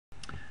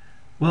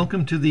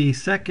Welcome to the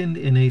second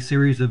in a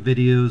series of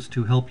videos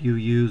to help you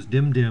use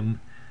DimDim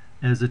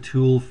as a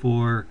tool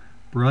for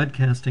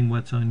broadcasting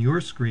what's on your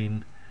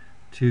screen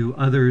to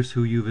others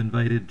who you've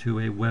invited to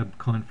a web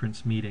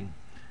conference meeting.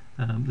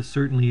 This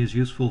certainly is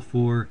useful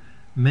for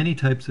many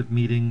types of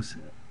meetings,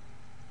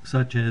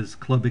 such as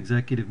club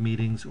executive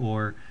meetings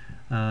or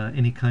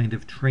any kind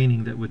of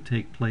training that would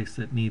take place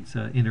that needs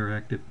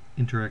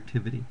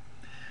interactivity.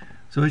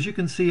 So as you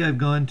can see, I've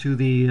gone to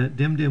the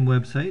DimDim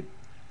website,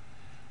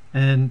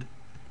 and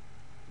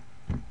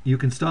you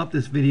can stop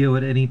this video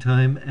at any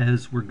time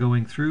as we're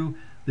going through.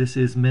 This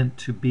is meant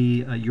to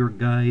be your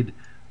guide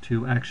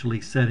to actually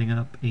setting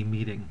up a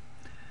meeting.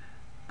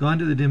 Gone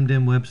to the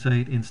DimDim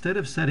website. Instead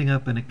of setting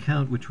up an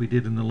account, which we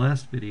did in the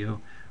last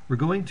video, we're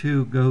going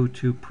to go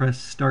to press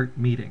Start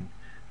Meeting.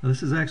 Now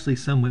this is actually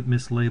somewhat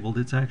mislabeled.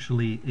 It's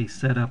actually a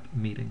setup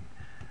meeting.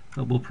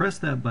 But we'll press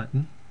that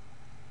button,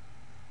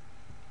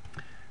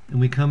 and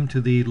we come to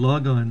the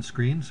logon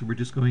screen. So we're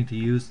just going to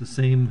use the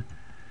same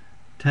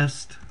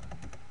test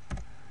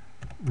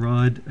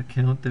rod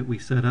account that we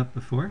set up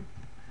before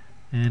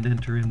and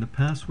enter in the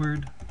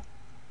password,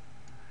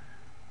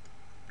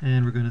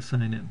 and we're going to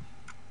sign in.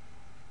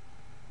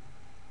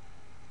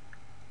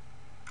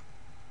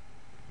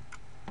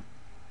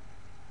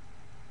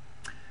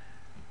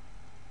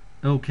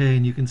 Okay,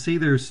 and you can see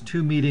there's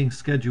 2 meetings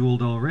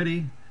scheduled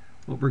already.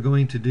 What we're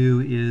going to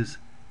do is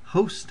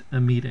host a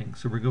meeting.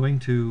 So we're going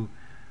to,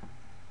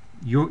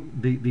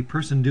 the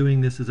person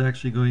doing this is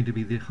actually going to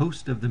be the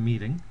host of the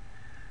meeting.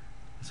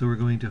 So we're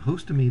going to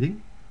host a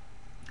meeting,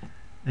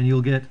 and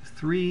you'll get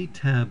 3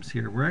 tabs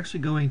here. We're actually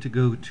going to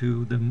go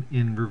to them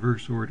in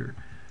reverse order.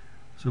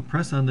 So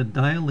press on the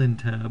Dial In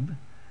tab,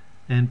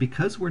 and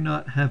because we're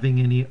not having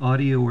any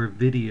audio or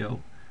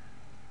video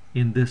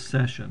in this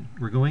session,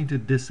 we're going to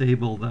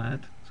disable that,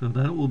 so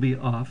that will be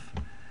off.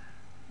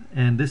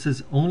 And this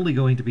is only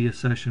going to be a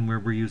session where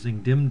we're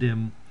using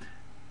DimDim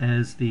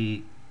as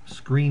the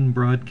screen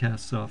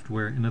broadcast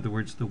software, in other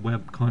words, the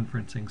web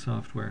conferencing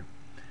software.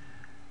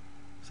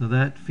 So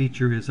that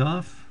feature is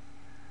off.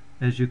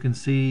 As you can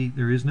see,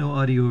 there is no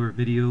audio or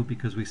video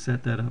because we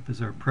set that up as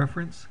our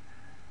preference.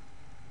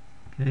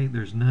 Okay,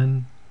 there's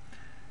none.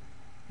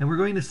 And we're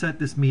going to set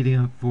this meeting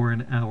up for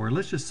an hour.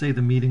 Let's just say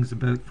the meeting's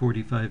about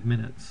 45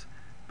 minutes,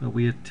 but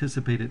we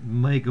anticipate it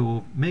may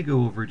go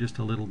over just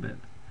a little bit.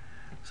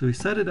 So we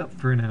set it up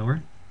for an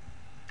hour,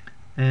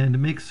 and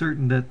make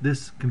certain that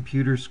this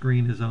computer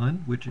screen is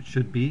on, which it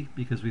should be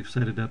because we've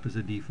set it up as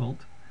a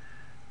default.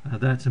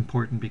 That's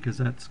important because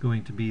that's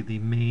going to be the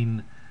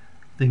main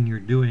thing you're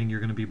doing. You're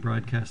going to be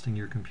broadcasting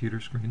your computer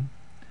screen.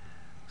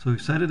 So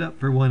we've set it up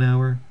for 1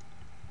 hour,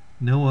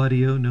 no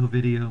audio, no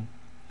video,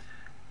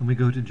 and we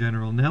go to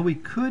General. Now we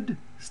could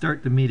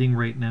start the meeting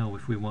right now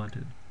if we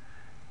wanted,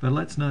 but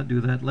let's not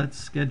do that. Let's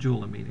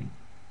schedule a meeting.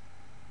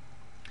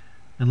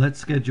 And let's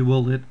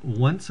schedule it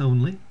once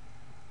only,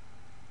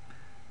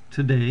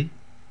 today,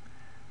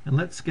 and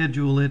let's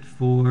schedule it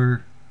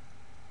for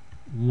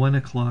 1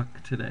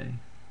 o'clock today,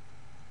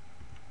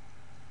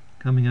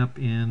 coming up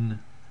in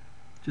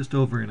just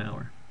over an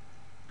hour.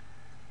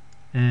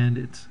 And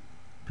it's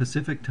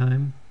Pacific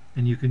time,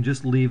 and you can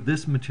just leave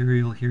this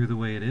material here the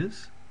way it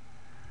is.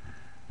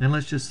 And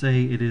let's just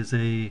say it is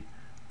a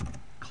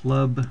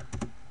club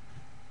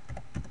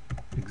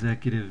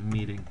executive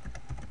meeting.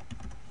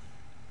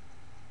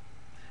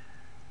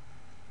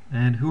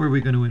 And who are we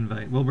going to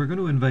invite? Well, we're going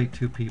to invite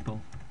 2 people.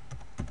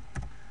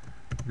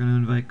 We're going to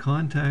invite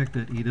contact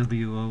at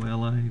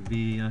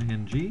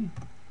EWOLIVING,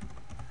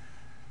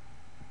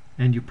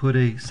 and you put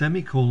a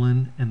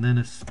semicolon and then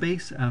a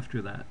space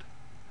after that.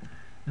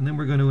 And then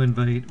we're going to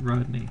invite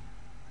Rodney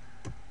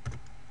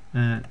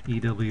at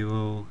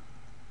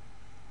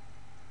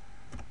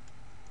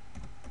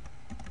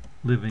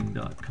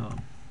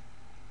EWOLiving.com.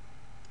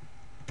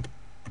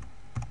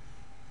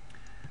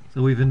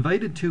 So we've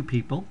invited 2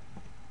 people,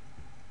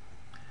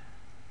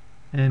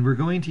 and we're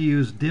going to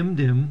use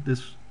DimDim.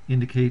 This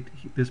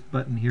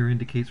button here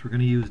indicates we're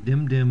going to use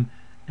DimDim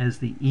as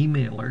the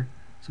emailer.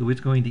 So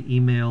it's going to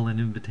email an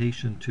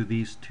invitation to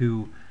these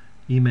 2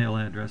 email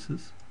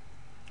addresses.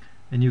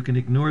 And you can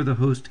ignore the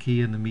host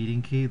key and the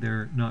meeting key.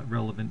 They're not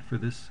relevant for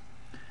this.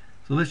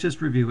 So let's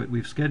just review it.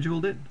 We've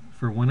scheduled it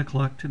for 1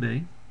 o'clock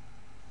today,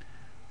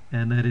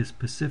 and that is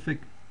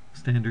Pacific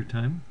Standard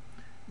Time.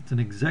 It's an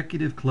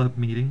executive club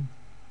meeting,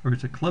 or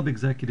it's a club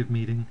executive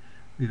meeting.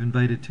 We've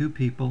invited 2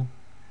 people.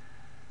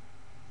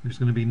 There's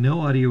going to be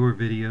no audio or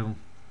video,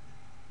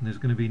 and there's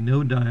going to be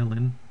no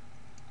dial-in.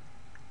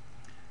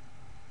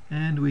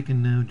 And we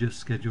can now just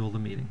schedule the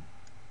meeting.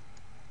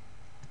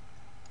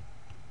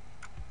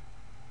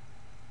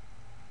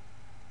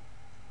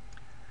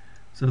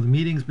 So the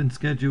meeting's been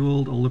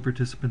scheduled. All the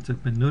participants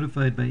have been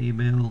notified by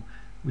email.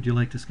 Would you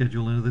like to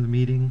schedule another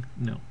meeting?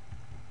 No.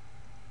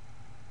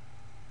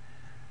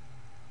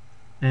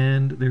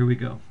 And there we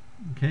go.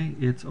 Okay,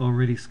 it's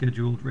already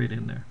scheduled right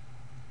in there.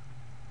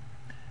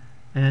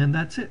 And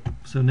that's it.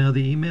 So now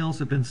the emails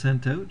have been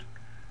sent out.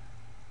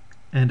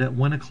 And at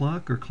 1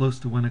 o'clock or close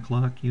to 1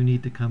 o'clock, you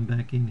need to come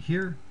back in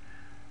here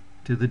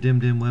to the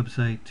DimDim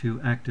website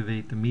to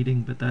activate the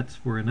meeting, but that's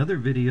for another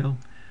video.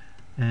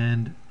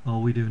 And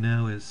all we do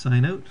now is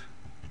sign out.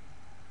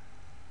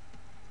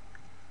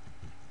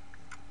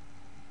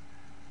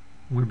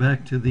 We're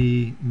back to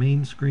the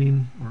main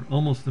screen, or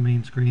almost the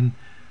main screen,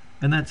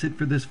 and that's it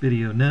for this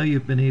video. Now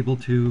you've been able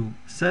to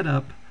set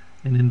up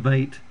and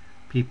invite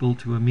people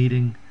to a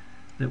meeting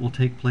that will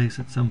take place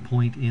at some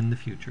point in the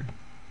future.